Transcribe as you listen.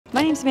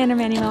my name's Amanda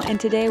Manuel, and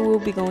today we'll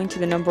be going to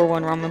the #1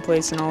 ramen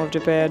place in all of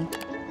Japan.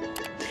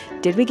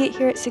 Did we get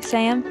here at 6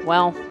 a.m.?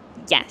 Well,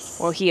 yes.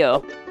 We're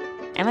here.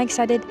 Am I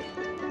excited?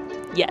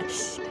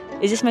 Yes.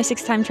 Is this my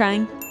 6th time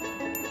trying?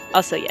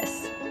 Also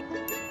yes.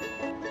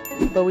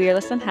 But we are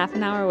less than half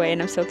an hour away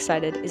and I'm so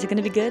excited. Is it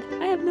gonna be good?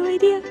 I have no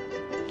idea.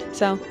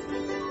 So,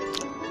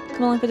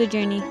 come along for the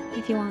journey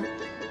if you want.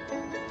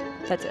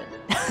 That's it.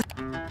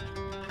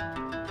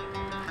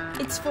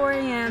 It's 4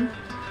 a.m.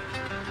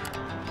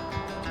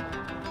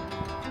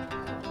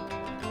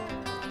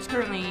 It's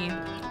currently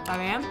 5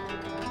 a.m.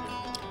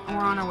 and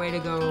we're on our way to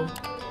go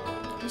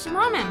get some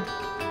ramen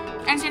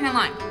and stand in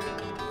line.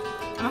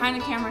 And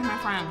behind the camera is my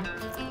friend.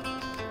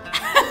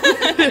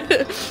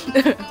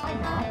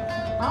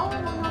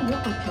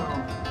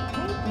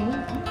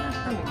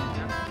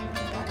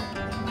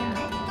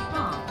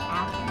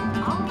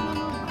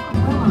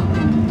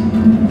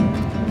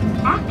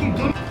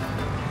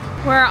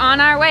 We're on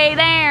our way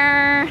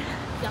there.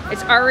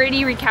 It's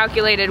already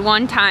recalculated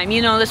one time.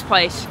 You know this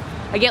place.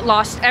 I get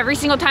lost every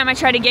single time I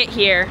try to get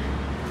here.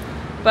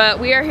 But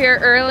we are here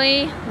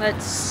early.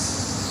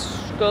 Let's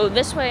go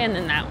this way and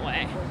then that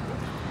way.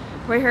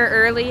 We're here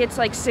early. It's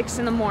like 6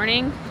 in the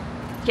morning.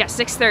 Yeah,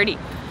 6:30.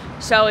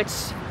 So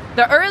it's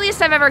the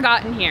earliest I've ever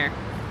gotten here.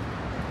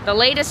 The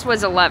latest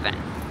was 11.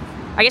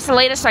 I guess the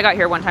latest I got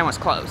here one time was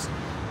closed.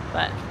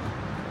 But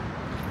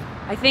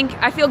I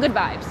feel good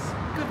vibes.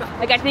 Good vibes.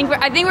 Like I think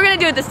we're gonna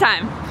do it this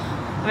time.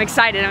 I'm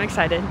excited. I'm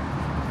excited.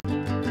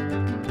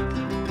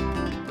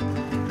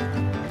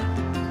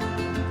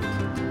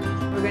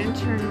 We're gonna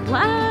turn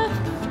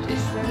left.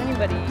 Is there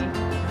anybody?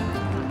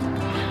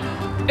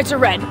 It's a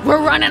red.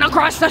 We're running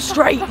across the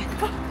street.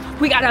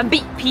 We gotta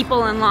beat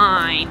people in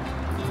line.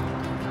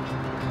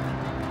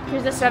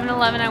 Here's the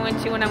 7-Eleven I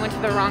went to when I went to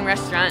the wrong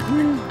restaurant.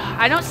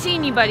 I don't see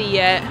anybody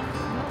yet,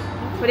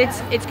 but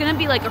it's gonna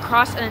be like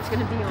across and it's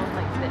gonna be on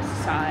like this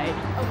side.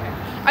 Okay.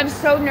 I'm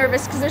so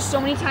nervous because there's so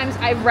many times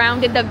I've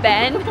rounded the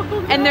bend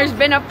and there's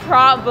been a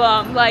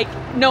problem. Like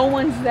no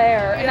one's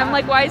there, and I'm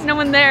like, why is no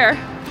one there?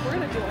 We're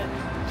gonna do it.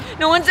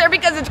 No one's there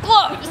because it's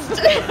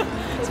closed.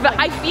 But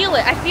I feel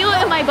it. I feel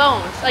it in my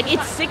bones. Like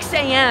it's 6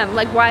 a.m.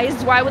 Like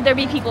why would there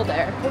be people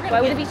there?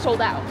 Why would it be sold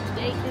out?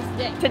 Today is the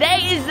day. Today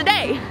is the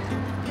day.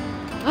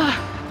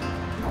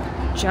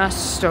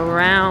 Just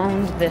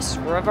around this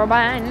river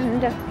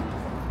bend.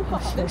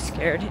 I'm so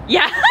scared.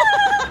 Yeah.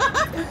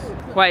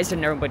 Why is there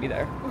nobody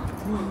there?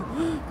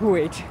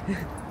 Wait.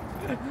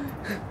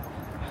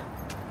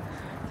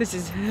 This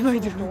is my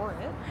door.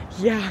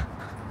 Yeah.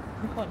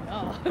 Oh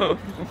no.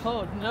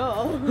 Oh no.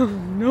 Oh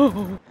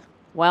no.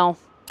 Well,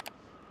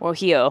 we're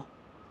here.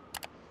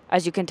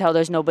 As you can tell,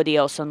 there's nobody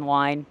else in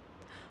line.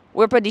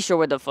 We're pretty sure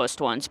we're the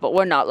first ones, but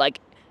we're not like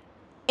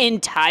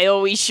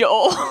entirely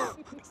sure.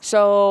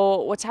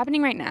 So what's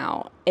happening right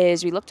now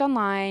is we looked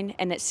online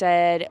and it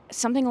said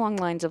something along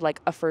the lines of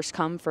like a first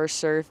come, first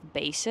serve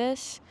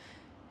basis,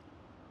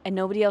 and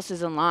nobody else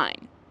is in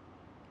line.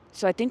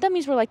 So I think that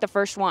means we're like the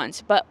first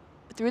ones, but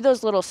through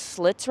those little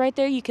slits right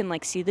there, you can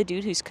like see the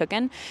dude who's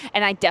cooking,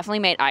 and I definitely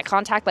made eye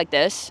contact like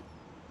this.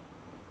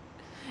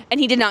 And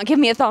he did not give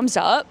me a thumbs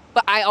up,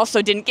 but I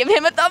also didn't give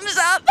him a thumbs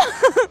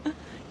up.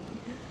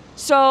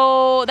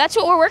 So that's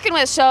what we're working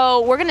with.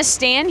 So we're gonna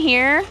stand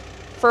here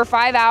for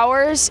 5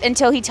 hours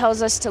until he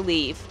tells us to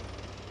leave.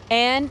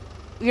 And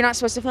you're not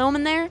supposed to film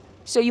in there,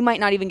 so you might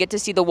not even get to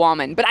see the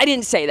woman. But I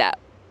didn't say that.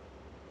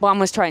 Well, I'm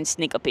gonna try and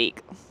sneak a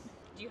peek.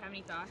 Do you have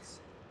any thoughts?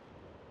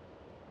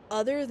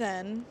 Other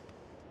than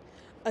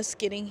us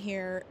getting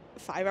here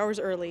 5 hours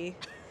early,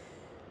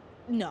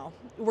 no.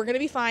 We're gonna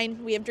be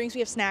fine. We have drinks,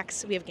 we have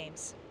snacks, we have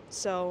games.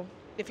 So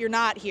if you're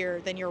not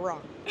here, then you're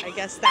wrong. I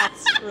guess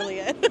that's really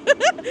it.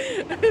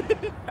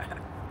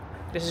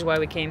 This is why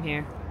we came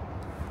here.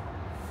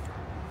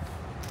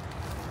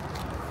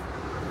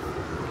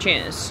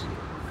 Cheers.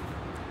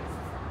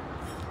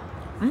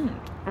 You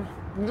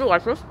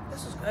like this?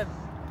 This is good.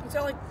 Is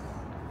that like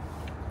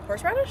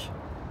horseradish?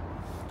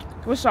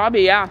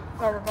 Wasabi, yeah.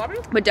 Oh,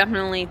 wasabi? But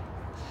definitely,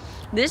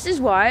 this is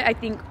why I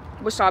think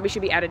wasabi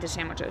should be added to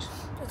sandwiches.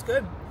 That's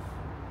good.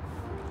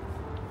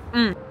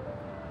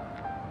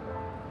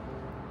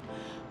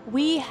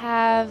 We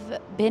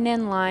have been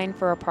in line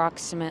for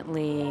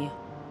approximately...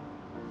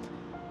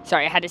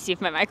 Sorry, I had to see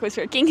if my mic was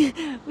working.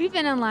 We've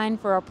been in line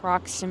for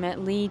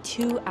approximately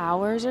 2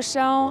 hours or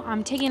so.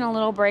 I'm taking a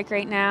little break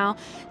right now.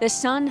 The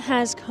sun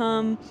has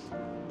come...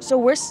 So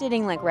we're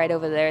sitting like right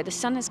over there. The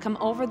sun has come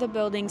over the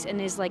buildings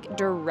and is like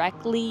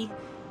directly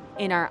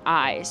in our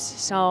eyes.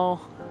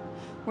 So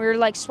we're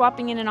like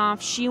swapping in and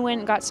off. She went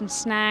and got some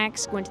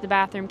snacks, went to the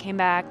bathroom, came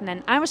back, and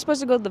then I was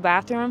supposed to go to the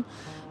bathroom,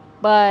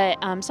 but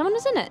someone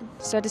was in it.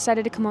 So I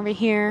decided to come over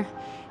here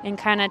and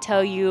kind of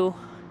tell you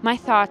my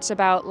thoughts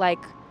about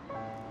like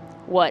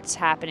what's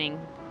happening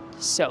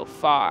so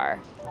far.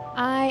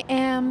 I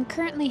am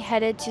currently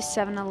headed to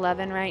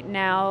 7-Eleven right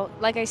now.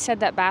 Like I said,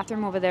 that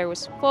bathroom over there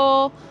was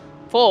full.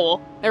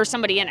 There was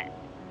somebody in it.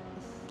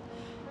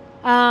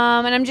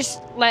 And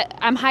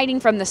I'm hiding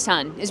from the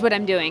sun is what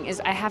I'm doing.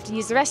 Is I have to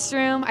use the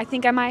restroom. I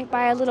think I might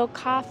buy a little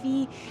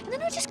coffee, and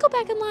then I'll just go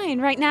back in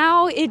line. Right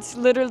now, it's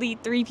literally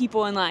 3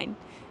 people in line.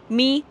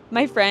 Me,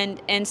 my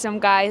friend, and some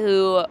guy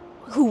who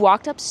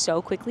walked up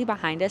so quickly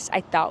behind us,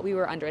 I thought we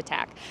were under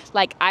attack.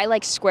 Like, I,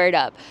 squared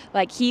up.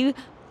 Like, he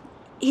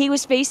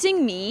was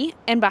facing me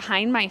and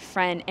behind my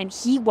friend, and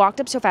he walked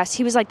up so fast.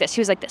 He was like this.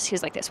 He was like this. He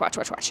was like this. Watch,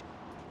 watch, watch.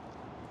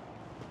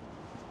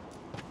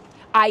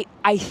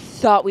 I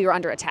thought we were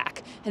under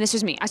attack. And this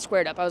was me. I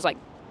squared up. I was like...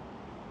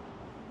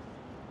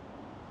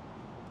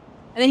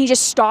 And then he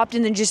just stopped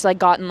and then just,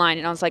 got in line.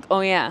 And I was like, oh,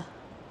 yeah.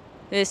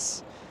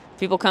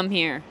 People come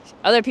here.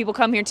 Other people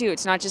come here, too.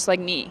 It's not just,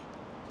 me.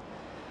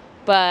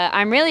 But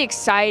I'm really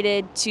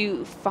excited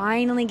to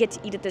finally get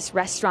to eat at this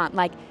restaurant.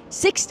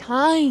 6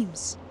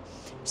 times.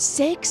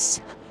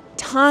 6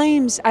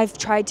 times I've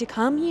tried to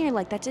come here.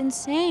 That's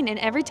insane. And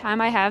every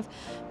time I have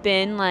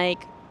been,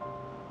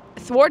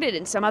 thwarted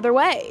in some other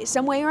way,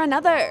 some way or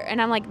another. And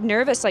I'm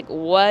nervous,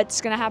 what's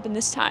gonna happen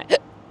this time?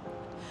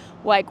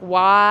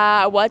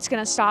 Why? What's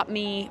gonna stop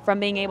me from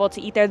being able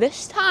to eat there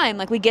this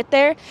time? We get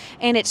there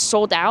and it's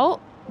sold out,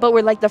 but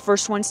we're the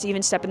first ones to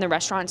even step in the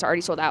restaurant. It's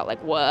already sold out.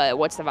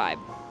 What's the vibe?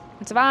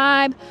 What's the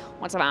vibe?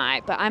 What's the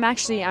vibe? But I'm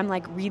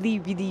really,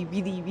 really,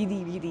 really,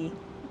 really, really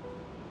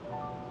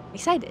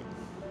excited.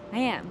 I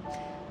am.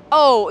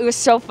 Oh, it was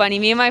so funny.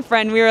 Me and my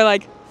friend, we were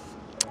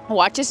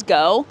watch us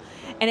go.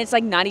 And it's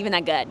not even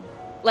that good.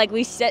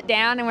 We sit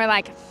down and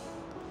we're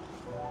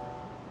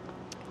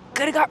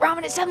could have got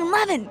ramen at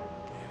 7-Eleven.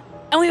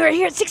 And we were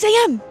here at 6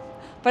 a.m.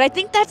 But I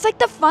think that's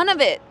the fun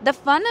of it. The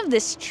fun of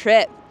this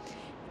trip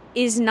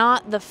is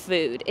not the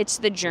food. It's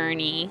the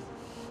journey.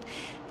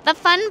 The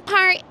fun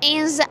part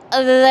is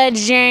the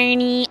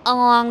journey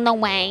along the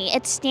way.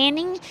 It's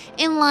standing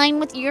in line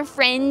with your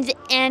friends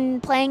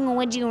and playing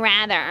Would You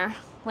Rather.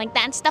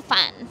 That's the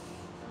fun.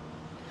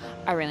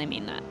 I really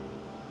mean that.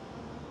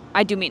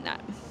 I do mean that.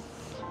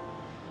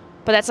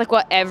 But that's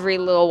what every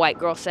little white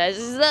girl says.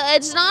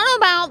 It's not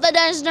about the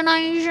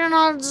destination,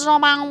 it's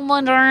about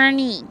the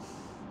journey.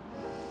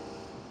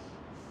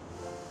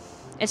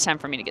 It's time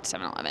for me to get to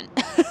 7-Eleven.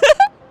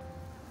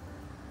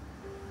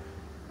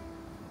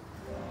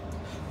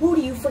 Who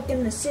do you freak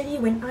in the city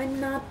when I'm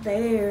not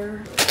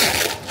there?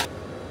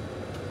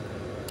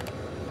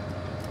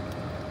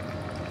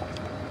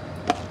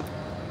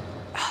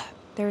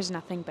 There's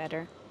nothing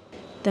better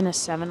than a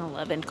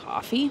 7-Eleven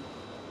coffee.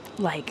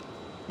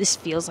 This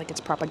feels like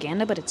it's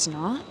propaganda, but it's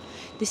not.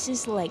 This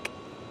is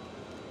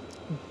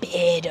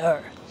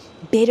bitter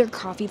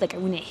coffee.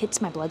 When it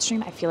hits my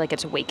bloodstream, I feel like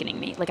it's awakening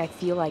me. I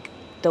feel like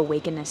the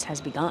awakeness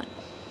has begun.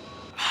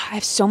 I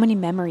have so many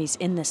memories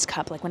in this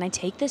cup. When I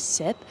take this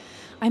sip,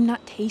 I'm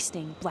not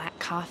tasting black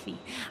coffee.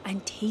 I'm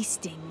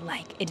tasting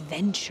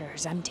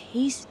adventures. I'm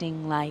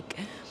tasting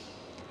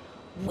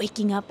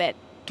waking up at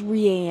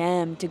 3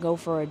 a.m. to go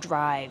for a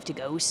drive, to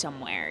go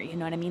somewhere, you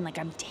know what I mean?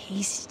 I'm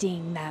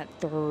tasting that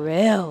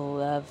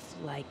thrill of,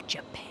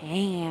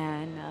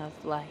 Japan,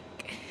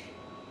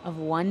 of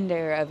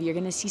wonder, of you're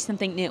gonna see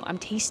something new. I'm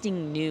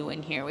tasting new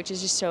in here, which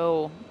is just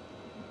so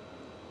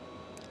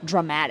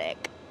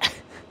dramatic.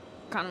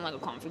 Kind of like a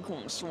coffee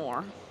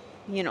connoisseur,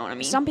 you know what I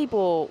mean? Some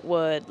people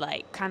would,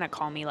 kind of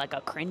call me, a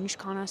cringe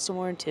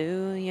connoisseur,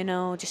 too, you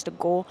know? Just to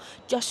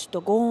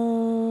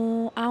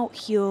go out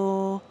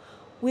here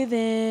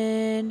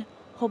within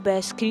her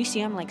best. Can you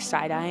see I'm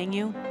side-eyeing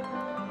you?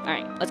 All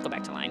right, let's go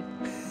back to line.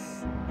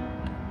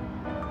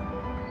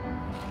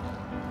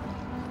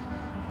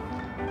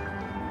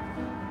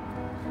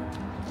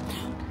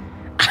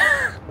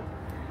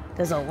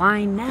 There's a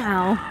line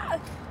now.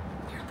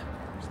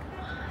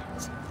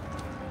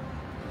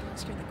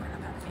 Scared the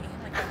crap out of me.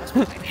 I almost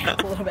put my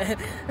pants a little bit.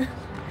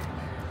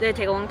 Did it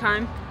take a long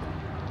time?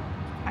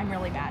 I'm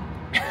really bad.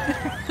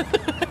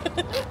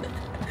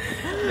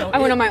 I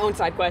went on my own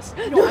side quest.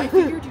 No, I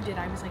figured you did.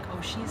 I was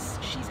oh, she's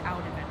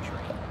out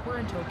adventuring. We're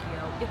in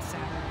Tokyo. It's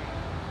Saturday.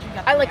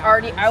 I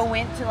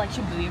went to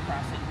Shibuya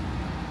Crossing.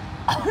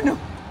 Oh no.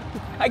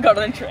 I got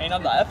on a train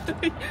and left.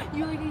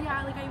 You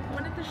yeah, I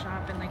wanted to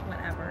shop and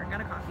whatever.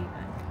 Got a coffee,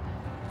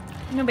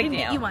 but no big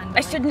deal.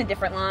 I stood in a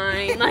different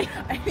line.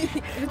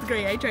 It was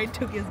great. I tried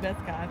Tokyo's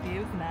best coffee. It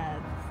was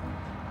nuts.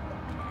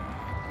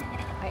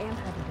 I am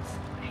happy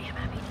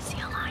to see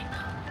a line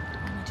though.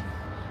 Me too.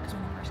 Because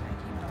when the first guy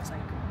came, I was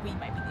we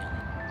might be the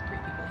only 3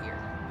 people here.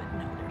 But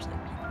no, there's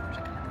people. There's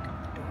a guy that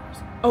comes to the doors.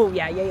 Oh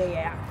yeah.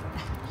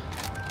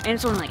 And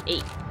it's only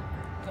 8.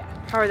 Yeah.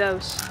 How are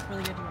those?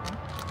 Really good.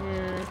 Do you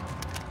want them?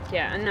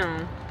 Yeah, I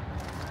know.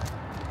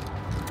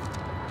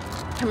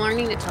 I'm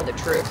learning to tell the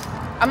truth.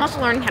 I'm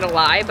also learning how to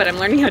lie, but I'm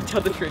learning how to tell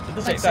the truth at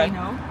the same Say time.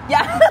 no.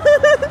 Yeah.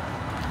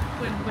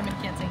 When women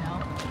can't say no.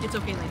 It's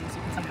okay, ladies.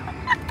 You can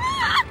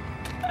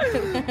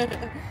say no.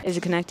 Is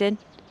it connected?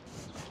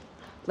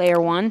 Layer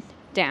 1,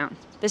 down.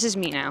 This is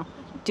me now.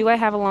 Do I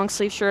have a long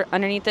sleeve shirt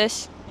underneath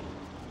this?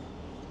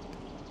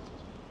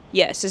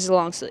 Yes, this is a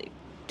long sleeve.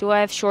 Do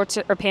I have shorts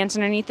or pants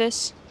underneath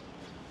this?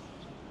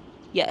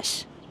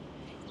 Yes.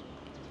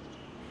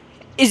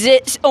 Is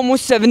it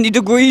almost 70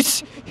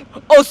 degrees?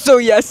 Also,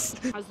 yes.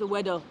 How's the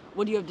weather?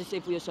 What do you have to say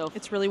for yourself?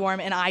 It's really warm,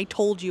 and I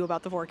told you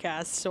about the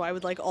forecast, so I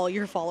would like all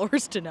your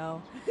followers to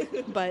know.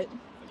 But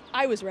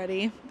I was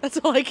ready. That's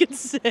all I can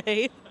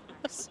say.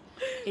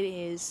 It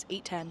is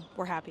 8:10.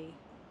 We're happy.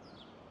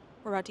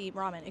 We're about to eat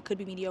ramen. It could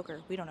be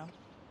mediocre. We don't know.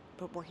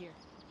 But we're here.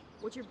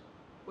 What's your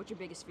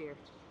biggest fear?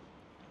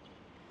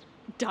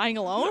 Dying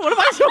alone? What am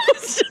I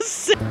supposed to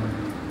say?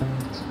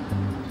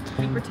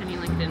 Keep pretending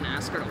like I didn't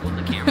ask her to hold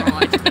the camera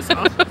while I took this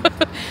off.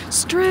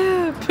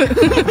 Strip!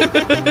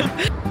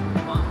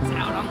 Mom's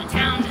out on the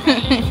town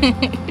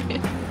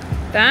today.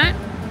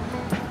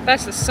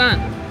 That's the sun.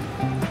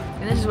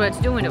 And this is what it's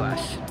doing to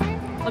us.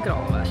 Look at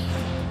all of us.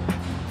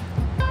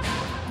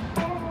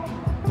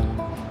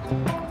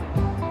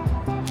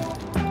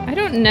 I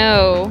don't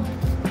know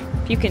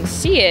if you can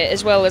see it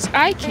as well as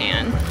I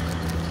can,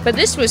 but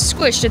this was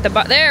squished at the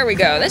bottom. There we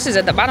go. This is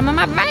at the bottom of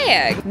my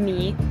bag.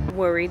 Me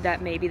worried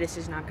that maybe this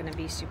is not going to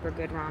be super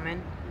good ramen.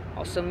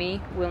 Also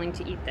me willing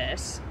to eat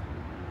this.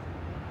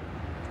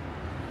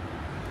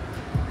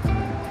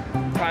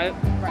 Right?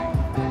 Right.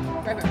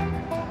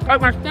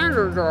 Like my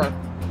standards are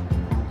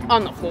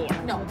on the floor.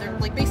 No, they're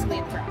like basically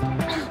in the ground.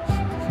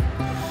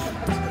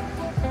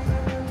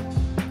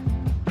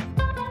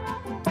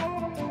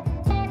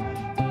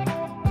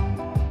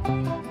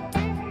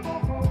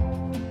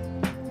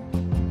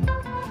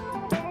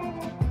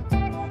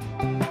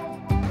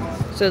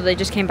 So they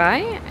just came by,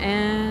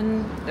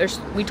 and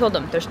we told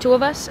them there's 2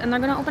 of us, and they're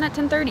gonna open at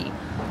 10:30.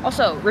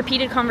 Also,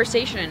 repeated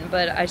conversation,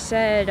 but I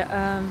said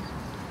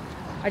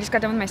I just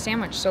got done with my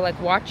sandwich, so like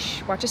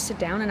watch us sit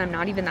down, and I'm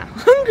not even that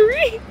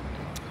hungry.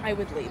 I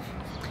would leave.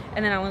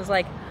 And then I was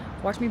like,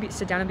 watch me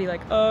sit down and be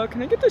like,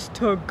 can I get this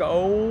to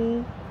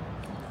go?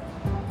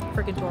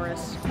 Freaking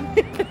tourist.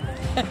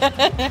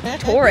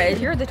 Torres,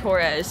 you're the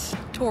Torres.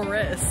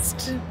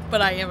 Tourist.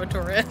 But I am a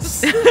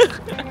tourist.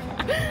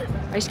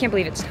 I just can't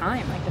believe it's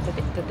time. Like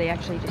that they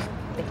actually just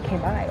came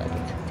by. Like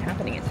it's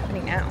happening. It's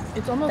happening now.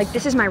 It's almost like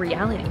this is my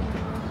reality.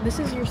 This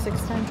is your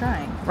 6th time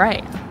trying.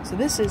 Right. So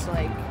this is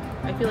like,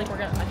 I feel like we're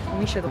gonna.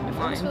 We should have I been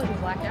almost feel like we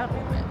blacked out a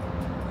little bit.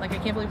 Like I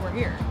can't believe we're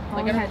here.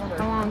 How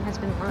How long has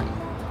been line?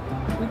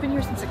 We've been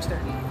here since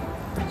 6:30.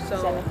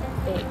 So 7,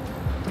 8,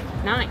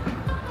 9.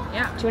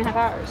 yeah, 2.5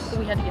 hours. so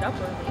we had to get up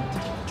early to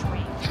take the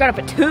train. She got up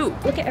at 2.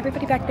 Look at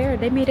everybody back there.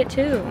 They made it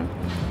too.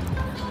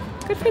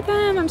 Good for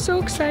them. I'm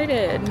so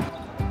excited.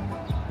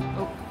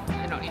 Oh,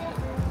 I don't need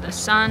it. The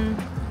sun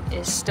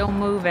is still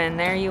moving.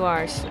 There you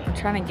are. I'm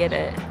trying to get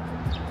it.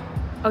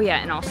 Oh yeah,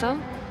 and also,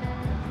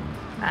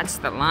 that's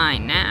the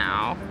line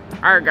now.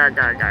 Arg, arg,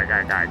 arg, arg,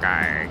 arg, arg,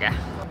 arg.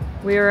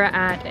 We were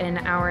at an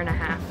hour and a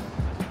half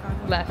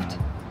left.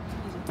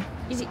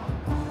 Easy.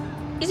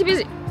 Easy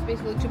peasy. It's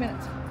basically 2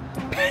 minutes.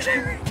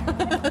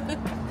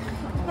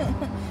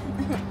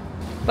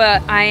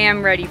 But I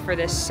am ready for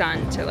this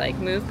sun to like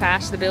move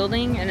past the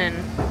building and then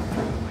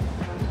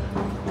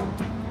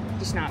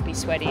just not be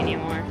sweaty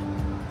anymore.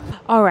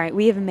 All right,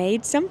 we have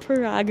made some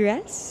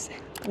progress.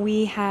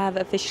 We have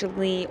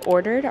officially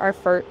ordered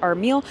our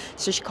meal.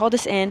 So she called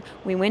us in.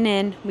 We went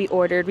in. We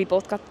ordered. We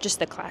both got just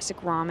the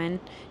classic ramen.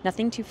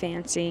 Nothing too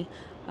fancy.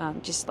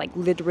 Just like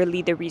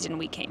literally the reason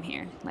we came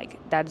here. Like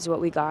that is what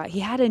we got. He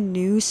had a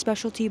new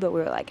specialty, but we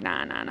were like,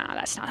 nah,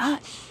 that's not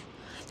us.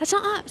 That's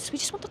not us. We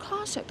just want the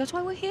classic. That's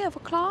why we're here for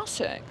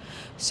classic.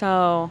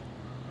 So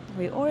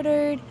we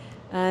ordered,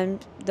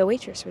 and the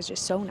waitress was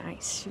just so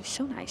nice. She was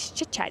so nice,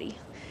 chit-chatty.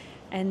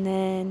 And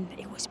then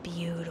it was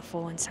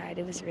beautiful inside.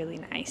 It was really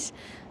nice.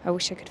 I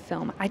wish I could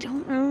film. I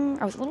don't know.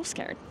 I was a little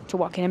scared to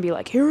walk in and be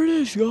like, here it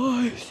is,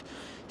 guys.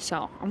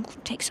 So I'm going to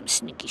take some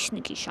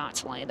sneaky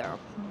shots later.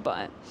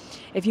 But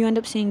if you end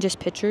up seeing just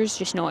pictures,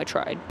 just know I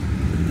tried.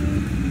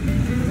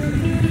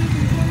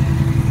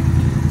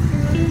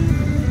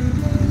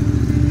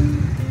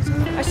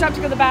 I stopped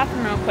to go to the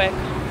bathroom real quick.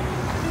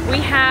 We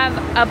have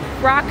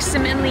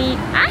approximately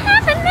a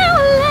half an hour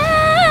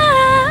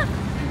left.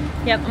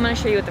 Yep, I'm gonna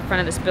show you what the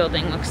front of this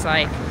building looks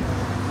like,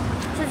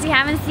 since you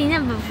haven't seen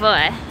it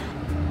before.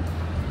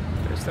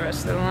 There's the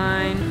rest of the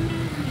line.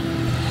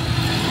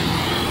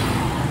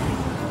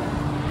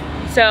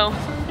 So,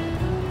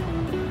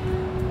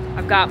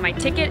 I've got my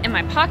ticket in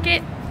my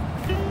pocket.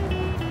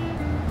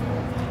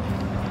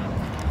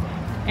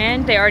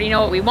 And they already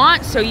know what we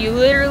want, so you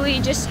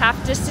literally just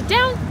have to sit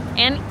down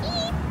and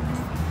eat.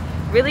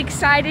 Really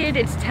excited,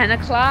 it's 10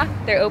 o'clock.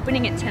 They're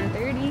opening at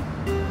 10:30.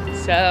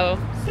 So,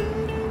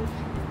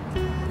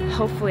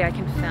 hopefully I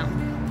can film.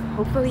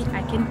 Hopefully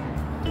I can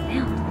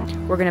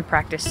film. We're gonna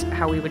practice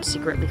how we would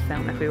secretly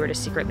film if we were to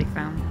secretly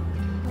film.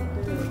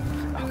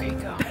 Okay,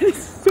 go. That is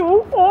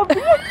so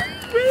obvious.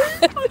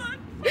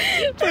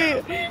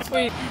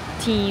 Wait.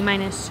 T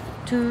minus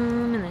 2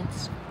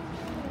 minutes.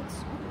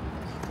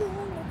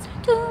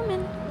 2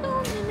 minutes.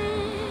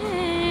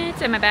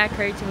 And my back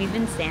hurts and we've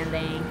been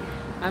standing.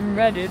 I'm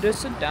ready to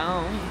sit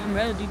down. I'm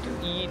ready to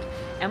eat.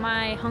 Am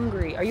I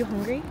hungry? Are you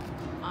hungry?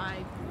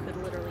 I could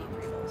literally eat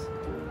 3 bowls.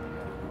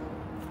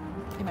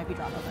 It might be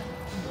drama, but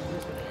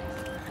here's what it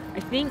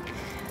is. I think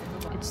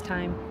it's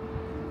time.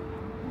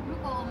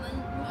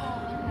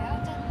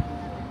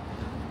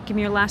 Give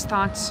me your last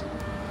thoughts.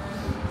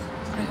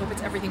 I hope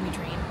it's everything we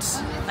dreamed.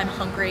 I'm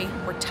hungry,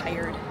 we're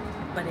tired,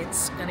 but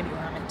it's gonna be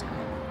ramen time.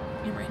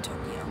 And we're in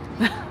Tokyo.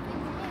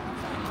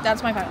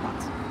 That's my final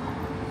thoughts.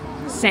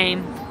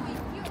 Same.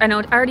 I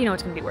already know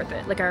it's gonna be worth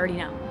it. Like, I already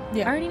know.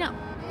 Yeah. I already know.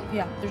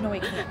 Yeah, there's no way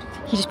it can't.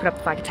 He just put up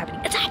the flag. It's happening.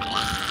 It's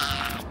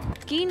happening!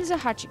 Ginza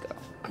Hachiko,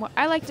 what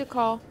I like to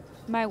call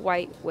my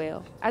white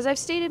whale. As I've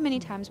stated many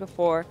times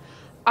before,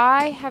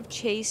 I have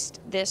chased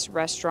this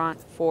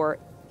restaurant for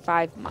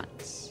 5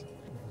 months.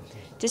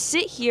 To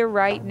sit here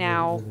right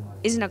now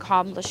is an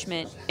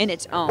accomplishment in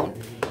its own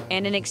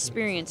and an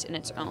experience in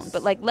its own.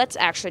 But, like, let's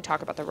actually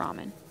talk about the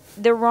ramen.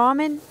 The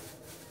ramen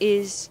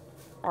is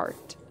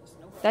art.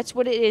 That's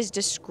what it is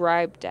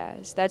described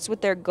as. That's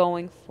what they're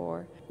going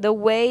for. The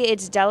way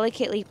it's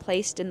delicately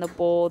placed in the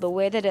bowl, the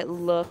way that it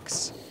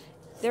looks.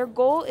 Their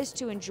goal is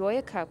to enjoy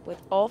a cup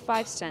with all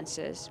 5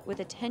 senses,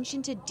 with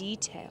attention to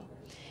detail,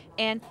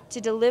 and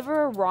to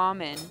deliver a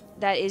ramen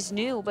that is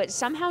new but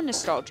somehow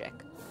nostalgic,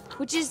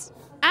 which is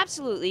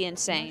absolutely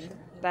insane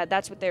that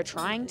that's what they're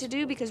trying to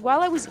do, because while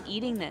I was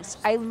eating this,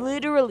 I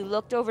literally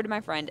looked over to my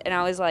friend and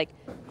I was like,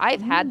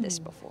 I've had this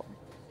before.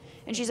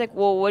 And she's like,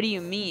 well, what do you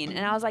mean?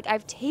 And I was like,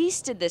 I've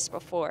tasted this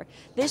before.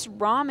 This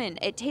ramen,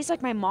 it tastes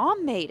like my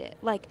mom made it.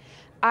 Like,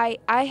 I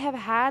have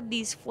had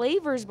these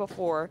flavors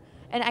before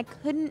and I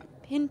couldn't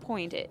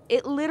pinpoint it.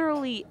 It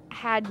literally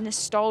had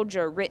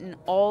nostalgia written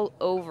all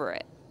over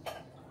it.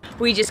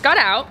 We just got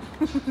out.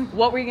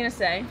 What were you gonna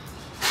say?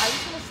 I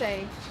was gonna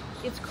say,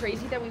 it's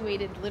crazy that we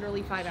waited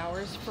literally 5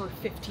 hours for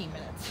 15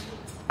 minutes.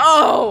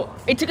 Oh,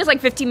 it took us like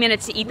 15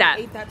 minutes to eat that.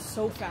 We ate that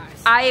so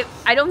fast. I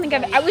don't think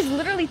I was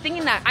literally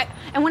thinking that.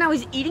 And when I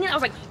was eating it, I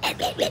was like,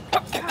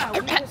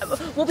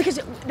 well, because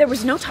there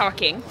was no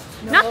talking.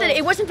 No. Not that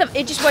it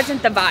just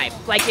wasn't the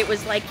vibe. Like, it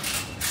was like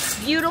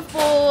beautiful,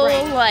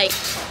 like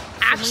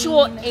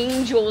actual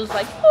angels,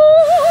 like, It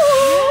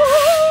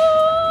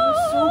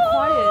was so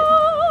quiet.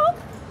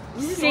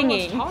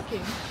 Singing.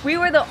 Talking. We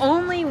were the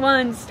only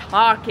ones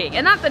talking.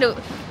 And not that it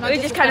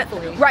was just kind of,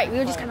 right, we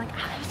were just kind of like,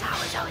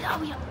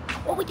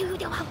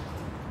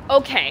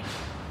 okay.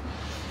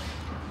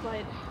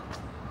 But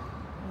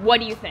what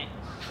do you think?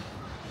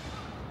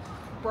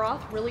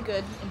 broth, really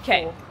good and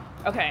Okay. full.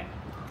 Okay.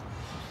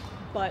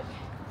 But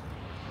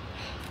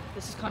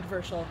this is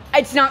controversial.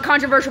 It's not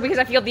controversial because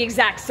I feel the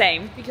exact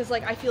same. Because,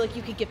 like, I feel like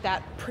you could get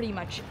that pretty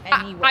much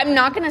anywhere. I'm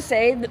not gonna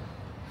say that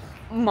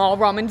mall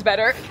ramen's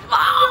better.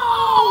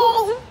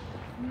 Oh!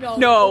 No.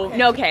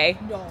 No. Okay.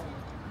 No. Okay.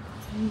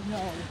 No.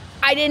 No.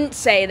 I didn't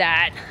say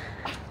that.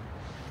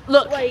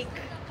 Look, Like,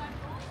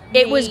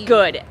 it was maybe.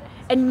 good.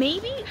 And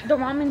maybe the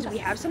ramens we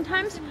have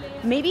sometimes,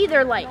 maybe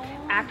they're like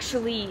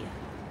actually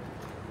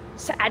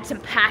add some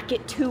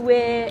packet to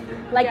it.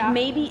 Like, Yeah.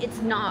 maybe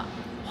it's not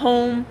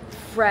home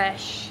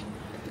fresh.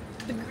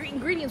 The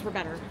ingredients were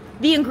better.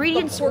 The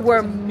ingredients pork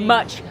were was amazing.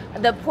 much.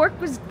 The pork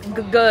was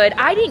good.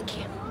 I didn't.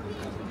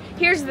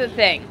 Here's the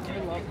thing. I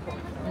love pork.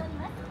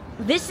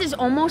 This is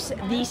almost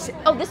these.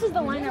 Oh, this is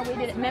the line I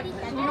waited. You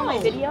know my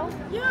video?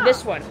 Yeah.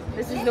 This one.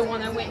 This is the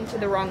one I went into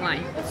the wrong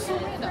line. It's so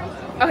random.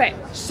 Okay,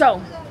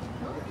 so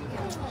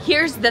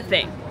here's the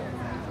thing.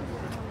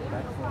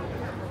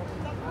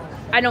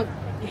 I don't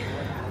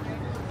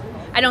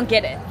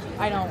get it.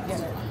 I don't get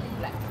it.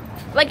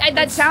 Like,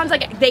 that sounds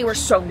like they were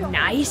so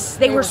nice.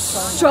 They were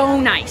so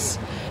nice.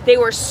 They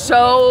were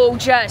so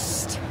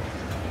just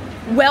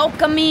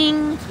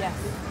welcoming. Yes.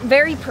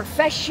 Very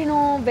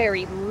professional,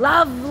 very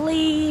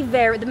lovely,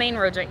 the main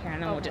road's right here,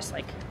 and then we'll just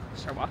like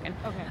start walking.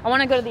 Okay. I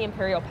want to go to the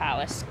Imperial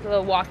Palace.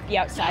 We'll walk the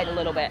outside a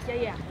little bit.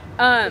 Yeah.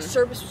 The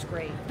Service was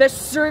great. The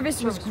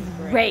service was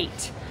great. It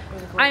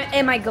was a great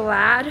Am I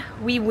glad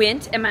we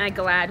went? Am I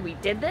glad we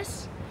did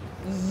this?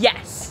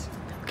 Yes.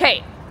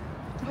 Okay.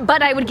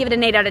 But I would give it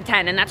an 8 out of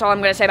 10, and that's all I'm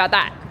going to say about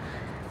that.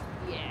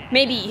 Yeah.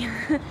 Maybe.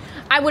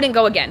 I wouldn't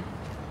go again.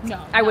 No.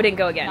 I wouldn't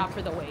go again. Not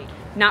for the wait.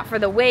 Not for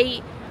the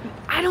wait.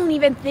 I don't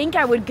even think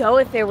I would go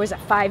if there was a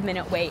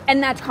 5-minute wait,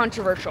 and that's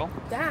controversial.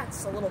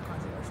 That's a little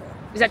controversial.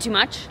 Is that too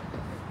much?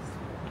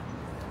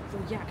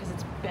 Well, yeah, because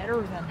it's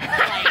better than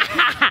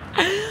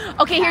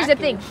Okay, here's the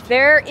thing.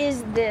 There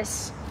is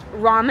this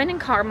ramen in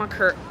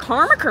Kamakura.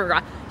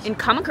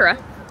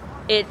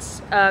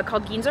 It's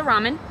called Ginza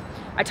Ramen.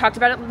 I talked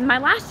about it in my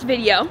last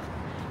video.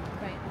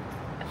 Right.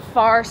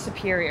 Far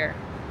superior.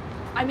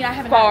 I mean, I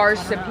haven't Far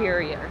had it, so I don't know.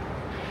 superior.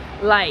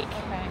 Like,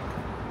 Okay.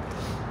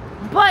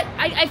 but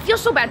I feel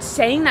so bad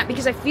saying that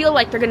because I feel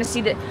like they're gonna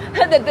see the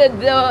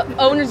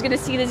owner's gonna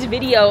see this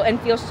video and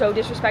feel so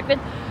disrespected.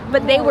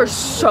 But they were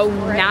so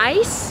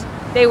nice.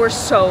 They were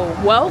so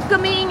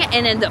welcoming,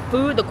 and then the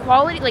food, the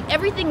quality, like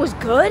everything was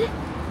good.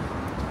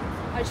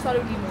 I just thought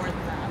it would be more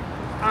than that.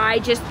 I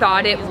just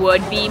thought it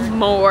would be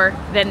more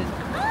than.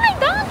 Hi,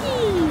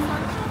 doggy.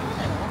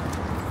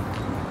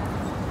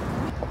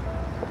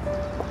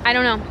 I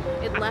don't know.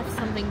 It left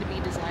something to be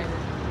desired.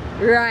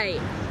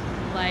 Right.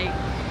 Like,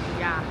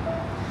 yeah.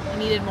 I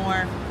needed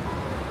more.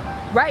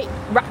 Right.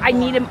 I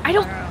need him. I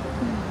don't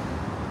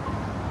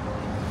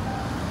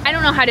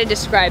know how to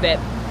describe it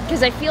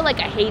because I feel like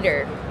a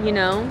hater, you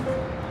know?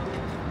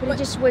 but it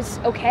just was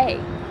okay.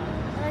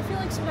 And I feel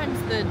like sometimes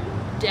the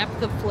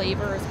depth of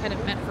flavor is kind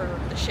of meant for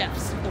the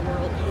chefs of the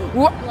world.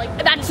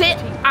 Like that's it.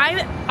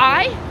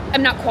 I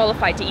am not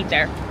qualified to eat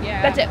there.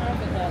 Yeah, That's it. I don't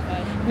feel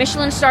qualified.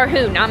 Michelin star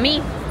who? Not me.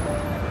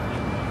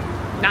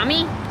 Not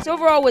me. So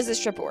overall, was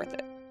this trip worth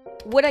it?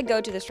 Would I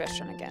go to this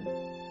restaurant again?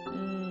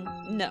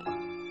 No.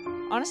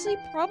 Honestly,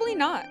 probably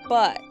not.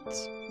 But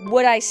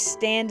would I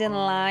stand in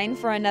line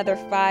for another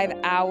 5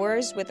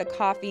 hours with a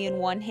coffee in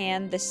one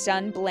hand, the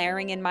sun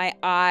blaring in my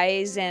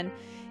eyes, and,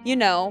 you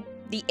know,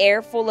 the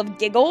air full of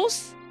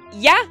giggles?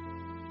 Yeah.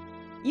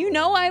 You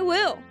know I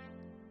will.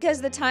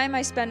 Because the time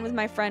I spent with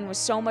my friend was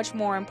so much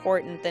more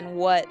important than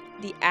what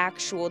the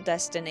actual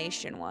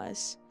destination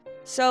was.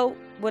 So,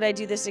 would I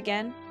do this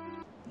again?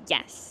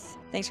 Yes.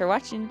 Thanks for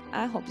watching.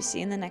 I hope to see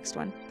you in the next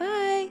one. Bye.